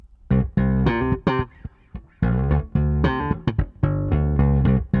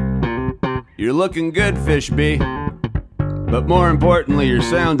You're looking good, Fish B. But more importantly, you're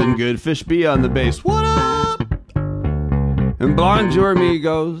sounding good. Fish B on the bass. What up? And bonjour,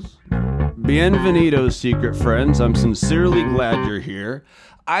 amigos. Bienvenidos, secret friends. I'm sincerely glad you're here.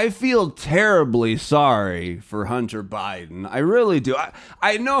 I feel terribly sorry for Hunter Biden. I really do.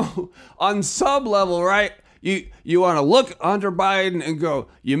 I know on some level, right? You want to look at Hunter Biden and go,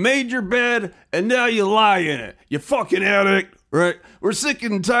 you made your bed and now you lie in it. You fucking addict, right? We're sick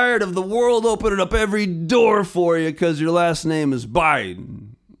and tired of the world opening up every door for you because your last name is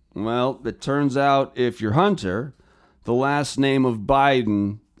Biden. Well, it turns out if you're Hunter, the last name of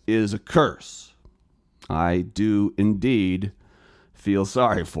Biden is a curse. I do indeed feel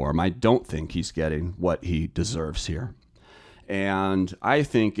sorry for him. I don't think he's getting what he deserves here. And I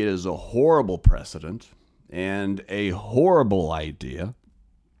think it is a horrible precedent and a horrible idea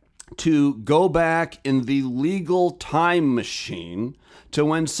to go back in the legal time machine to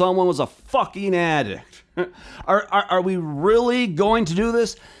when someone was a fucking addict. Are we really going to do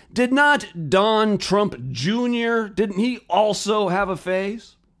this? Did not Don Trump Jr., didn't he also have a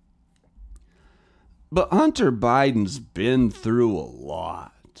phase? But Hunter Biden's been through a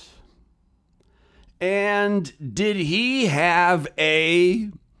lot. And did he have a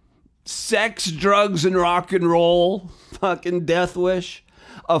sex, drugs, and rock and roll fucking death wish?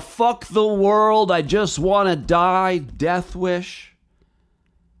 A fuck the world, I just want to die death wish?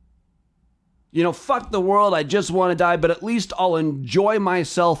 You know, fuck the world, I just want to die, but at least I'll enjoy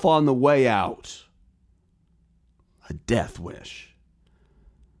myself on the way out. A death wish.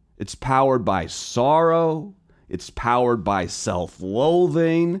 It's powered by sorrow. It's powered by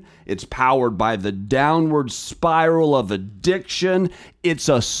self-loathing. It's powered by the downward spiral of addiction. It's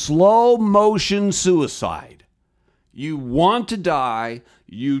a slow motion suicide. You want to die.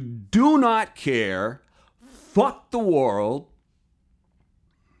 You do not care. Fuck the world.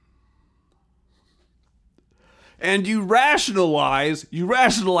 And you rationalize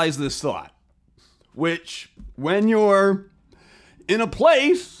this thought, which when you're in a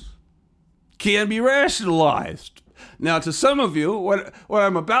place can be rationalized. Now, to some of you, what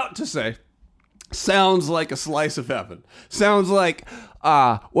I'm about to say sounds like a slice of heaven. Sounds like,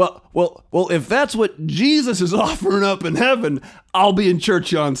 well, if that's what Jesus is offering up in heaven, I'll be in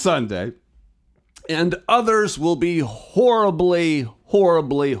church on Sunday. And others will be horribly,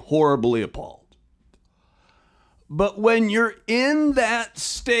 horribly, horribly appalled. But when you're in that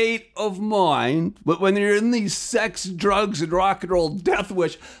state of mind, but when you're in these sex, drugs, and rock and roll death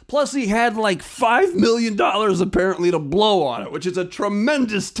wish, plus he had like $5 million apparently to blow on it, which is a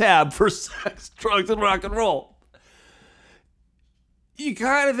tremendous tab for sex, drugs, and rock and roll. You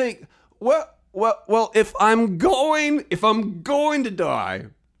kind of think, well, if I'm going to die,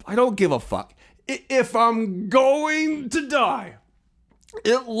 I don't give a fuck. If I'm going to die,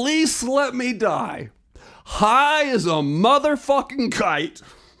 at least let me die high as a motherfucking kite,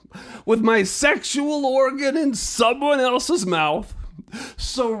 with my sexual organ in someone else's mouth,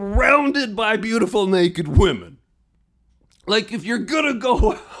 surrounded by beautiful naked women. Like, if you're gonna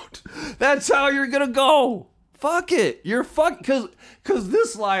go out, that's how you're gonna go. Fuck it. You're cause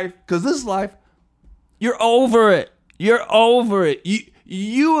this life, you're over it. You're over it.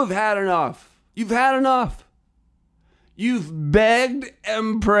 You have had enough. You've had enough. You've begged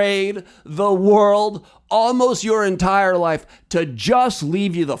and prayed the world almost your entire life to just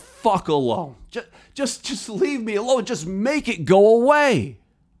leave you the fuck alone. Just leave me alone. Just make it go away.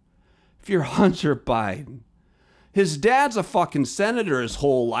 If you're Hunter Biden, his dad's a fucking senator his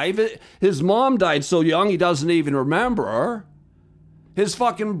whole life. His mom died so young he doesn't even remember her. His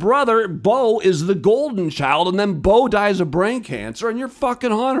fucking brother, Bo, is the golden child, and then Bo dies of brain cancer, and you're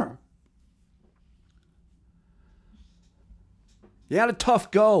fucking Hunter. He had a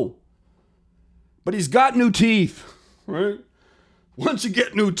tough go. But he's got new teeth, right? Once you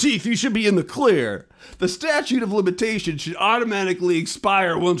get new teeth, you should be in the clear. The statute of limitations should automatically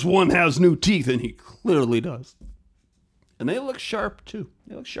expire once one has new teeth, and he clearly does. And they look sharp, too.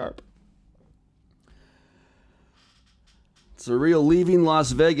 They look sharp. It's a real leaving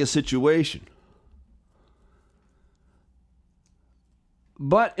Las Vegas situation.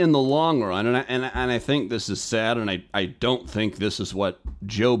 But in the long run, and I think this is sad, and I don't think this is what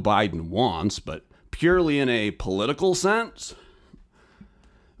Joe Biden wants, but purely in a political sense,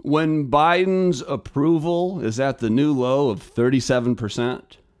 when Biden's approval is at the new low of 37%,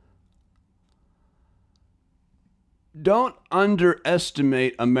 don't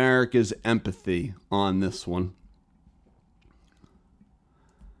underestimate America's empathy on this one.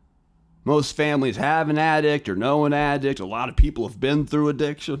 Most families have an addict or know an addict. A lot of people have been through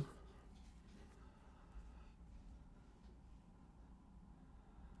addiction.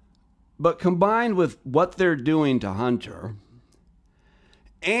 But combined with what they're doing to Hunter,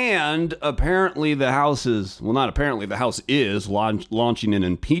 and apparently the House is, well, not apparently, the House is launching an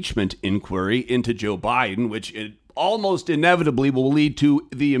impeachment inquiry into Joe Biden, which it almost inevitably will lead to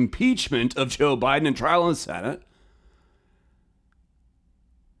the impeachment of Joe Biden and trial in the Senate.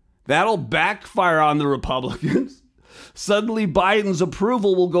 That'll backfire on the Republicans. Suddenly Biden's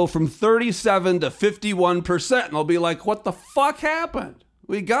approval will go from 37 to 51%. And they'll be like, what the fuck happened?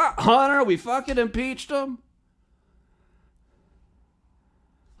 We got Hunter. We fucking impeached him.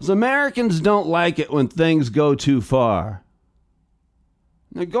 Because Americans don't like it when things go too far.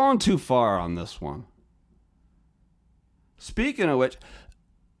 They're going too far on this one. Speaking of which,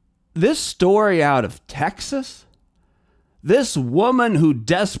 this story out of Texas, this woman who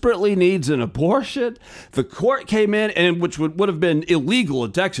desperately needs an abortion, the court came in, and which would have been illegal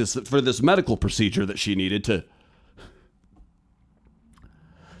in Texas for this medical procedure that she needed to.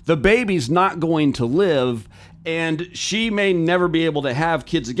 The baby's not going to live, and she may never be able to have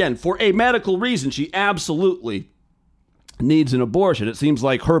kids again. For a medical reason, she absolutely needs an abortion. It seems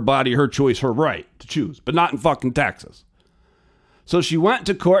like her body, her choice, her right to choose, but not in fucking Texas. So she went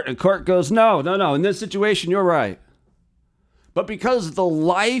to court, and court goes, no. In this situation, you're right. But because the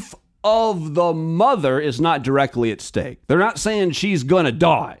life of the mother is not directly at stake, they're not saying she's going to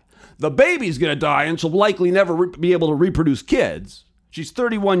die. The baby's going to die, and she'll likely never be able to reproduce kids. She's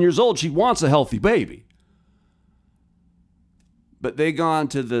 31 years old. She wants a healthy baby. But they gone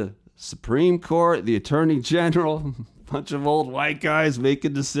to the Supreme Court, the Attorney General, a bunch of old white guys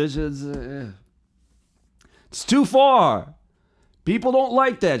making decisions. It's too far. People don't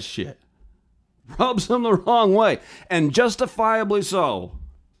like that shit. Rubs them the wrong way, and justifiably so.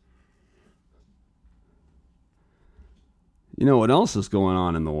 You know what else is going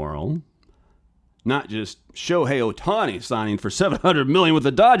on in the world? Not just Shohei Ohtani signing for $700 million with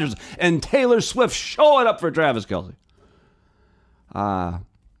the Dodgers and Taylor Swift showing up for Travis Kelce.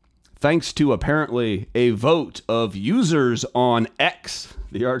 Thanks to apparently a vote of users on X,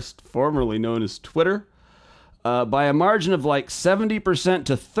 the artist formerly known as Twitter, by a margin of like 70%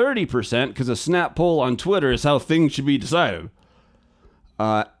 to 30%, because a snap poll on Twitter is how things should be decided.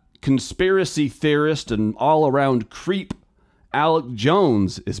 Conspiracy theorist and all-around creep Alec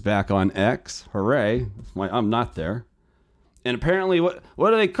Jones is back on X. Hooray. I'm not there. And apparently, what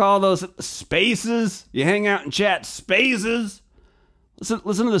do they call those? Spaces? You hang out and chat spaces?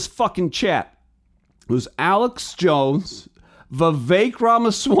 Listen to this fucking chat. It was Alex Jones, Vivek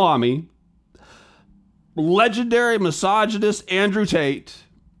Ramaswamy, legendary misogynist Andrew Tate,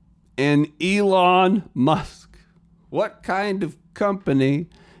 and Elon Musk. What kind of company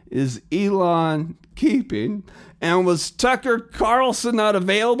is Elon keeping? And was Tucker Carlson not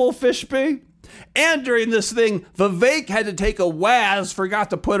available, Fishby? And during this thing, Vivek had to take a Waz,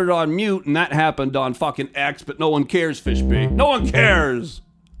 forgot to put it on mute, and that happened on fucking X, but no one cares, Fishby. No one cares.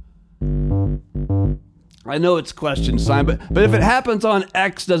 I know it's question sign, but if it happens on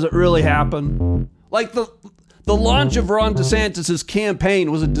X, does it really happen? Like the launch of Ron DeSantis'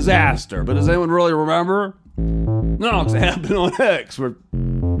 campaign was a disaster, but does anyone really remember? No, because it happened on X, where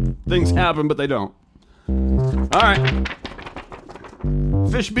things happen, but they don't. All right.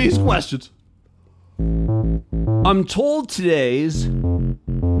 Fish Beast questions. I'm told today's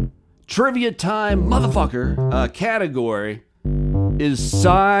trivia time motherfucker category is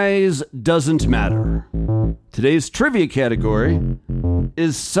size doesn't matter. Today's trivia category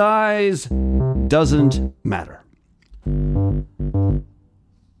is size doesn't matter.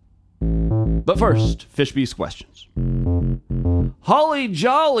 But first, Fish Beast questions. Holly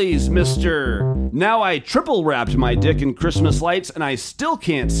Jollies, Mr. Now I triple wrapped my dick in Christmas lights and I still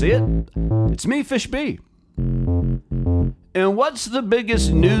can't see it. It's me, Fish B. And what's the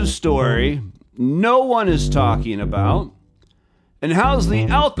biggest news story no one is talking about? And how's the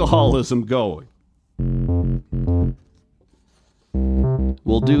alcoholism going?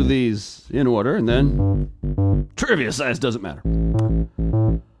 We'll do these in order and then trivia size doesn't matter.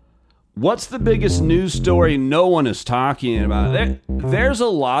 What's the biggest news story no one is talking about? There's a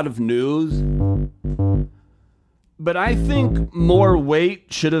lot of news, but I think more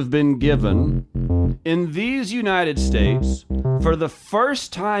weight should have been given in these United States. For the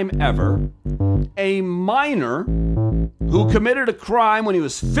first time ever, a minor who committed a crime when he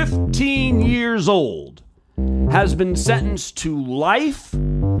was 15 years old has been sentenced to life,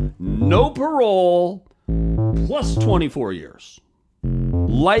 no parole, plus 24 years.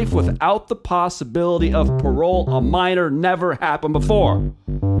 Life without the possibility of parole, a minor, never happened before.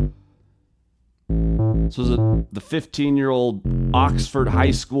 So the 15-year-old Oxford high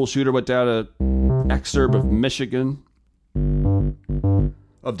school shooter went down an exurb of Michigan.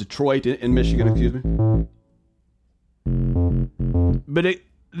 of Detroit in Michigan, excuse me. But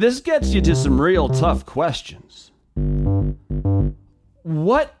this gets you to some real tough questions.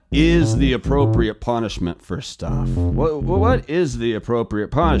 What is the appropriate punishment for stuff? What is the appropriate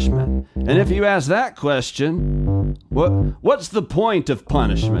punishment? And if you ask that question, what's the point of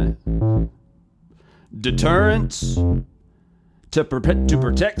punishment? Deterrence? To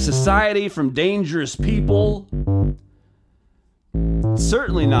protect society from dangerous people?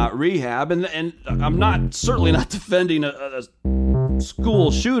 Certainly not rehab. And I'm certainly not defending a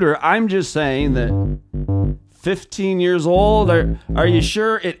school shooter. I'm just saying that 15 years old? Are you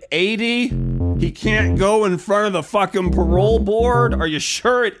sure at 80 he can't go in front of the fucking parole board? Are you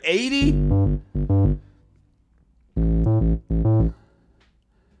sure at 80?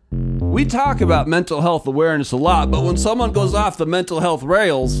 We talk about mental health awareness a lot, but when someone goes off the mental health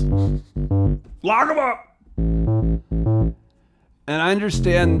rails, lock them up! And I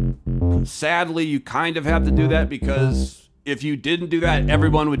understand, sadly, you kind of have to do that because if you didn't do that,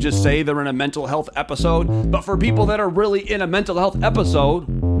 everyone would just say they're in a mental health episode. But for people that are really in a mental health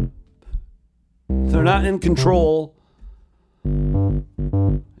episode, they're not in control. And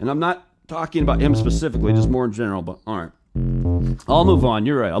I'm not talking about him specifically, just more in general, but all right. I'll move on.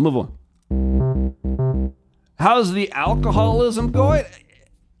 You're right. I'll move on. How's the alcoholism going?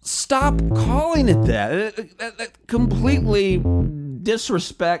 Stop calling it that. That completely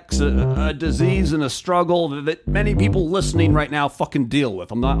disrespects a disease and a struggle that many people listening right now fucking deal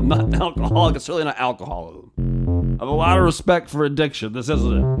with. I'm not an alcoholic. It's certainly not alcoholism. I have a lot of respect for addiction. This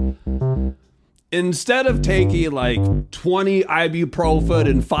isn't it. Instead of taking like 20 ibuprofen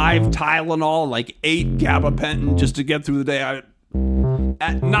and 5 Tylenol, like 8 gabapentin just to get through the day,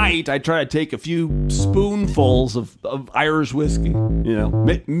 at night I try to take a few spoonfuls of Irish whiskey. You know,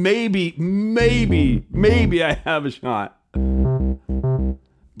 maybe I have a shot.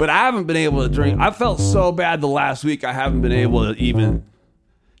 But I haven't been able to drink. I felt so bad the last week I haven't been able to even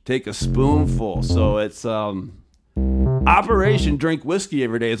take a spoonful. So it's Operation Drink Whiskey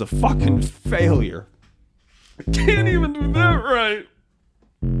Every Day is a fucking failure. I can't even do that right.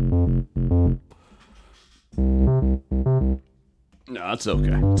 No, it's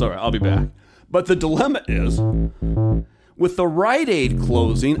okay. It's all right. I'll be back. But the dilemma is, with the Rite Aid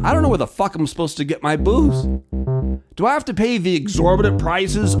closing, I don't know where the fuck I'm supposed to get my booze. Do I have to pay the exorbitant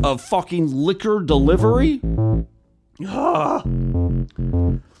prices of fucking liquor delivery? All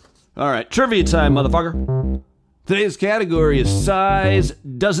right, trivia time, motherfucker. Today's category is size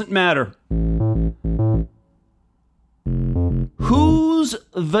doesn't matter. Who's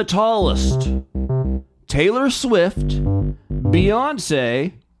the tallest? Taylor Swift,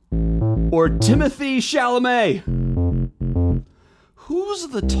 Beyonce, or Timothy Chalamet? Who's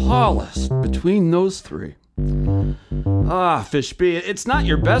the tallest between those three? Fishby, it's not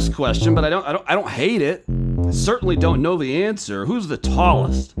your best question, but I don't hate it. I certainly don't know the answer. Who's the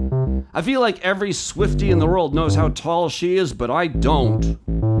tallest? I feel like every Swiftie in the world knows how tall she is, but I don't.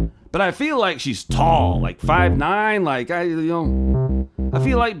 But I feel like she's tall, like 5'9", like I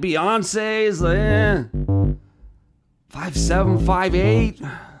feel like Beyonce is 5'7",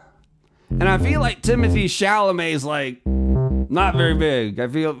 5'8", and I feel like Timothy Chalamet is like not very big. I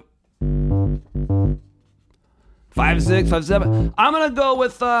feel 5'6", 5'7". I'm gonna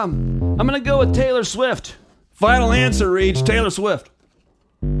go with Taylor Swift. Final answer, Reach. Taylor Swift.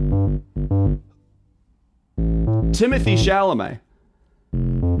 Timothy Chalamet.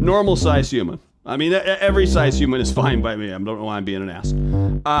 Normal size human. I mean, every size human is fine by me. I don't know why I'm being an ass.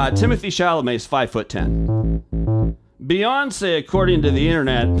 Timothy Chalamet is 5'10". Beyonce, according to the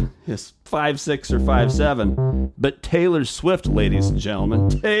internet, is 5'6" or 5'7". But Taylor Swift, ladies and gentlemen,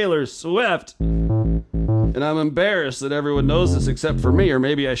 Taylor Swift. And I'm embarrassed that everyone knows this except for me, or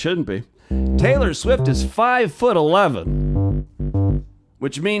maybe I shouldn't be. Taylor Swift is 5'11",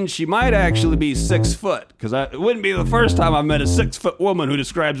 which means she might actually be 6 foot, because it wouldn't be the first time I've met a 6 foot woman who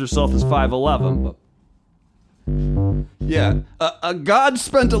describes herself as 5'11". But yeah, God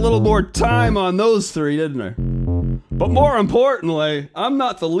spent a little more time on those three, didn't he? But more importantly, I'm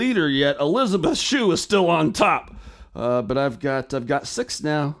not the leader yet. Elizabeth Shue is still on top. But I've got 6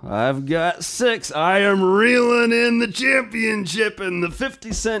 now. I've got 6. I am reeling in the championship and the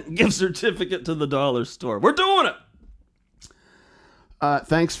 50-cent gift certificate to the dollar store. We're doing it.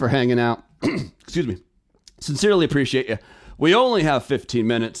 Thanks for hanging out. Excuse me. Sincerely appreciate you. We only have 15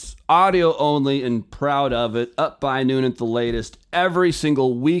 minutes, audio only, and proud of it. Up by noon at the latest, every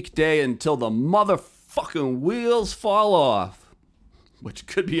single weekday until the motherfucking wheels fall off, which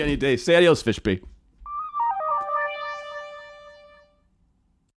could be any day. Say adios, Fishby.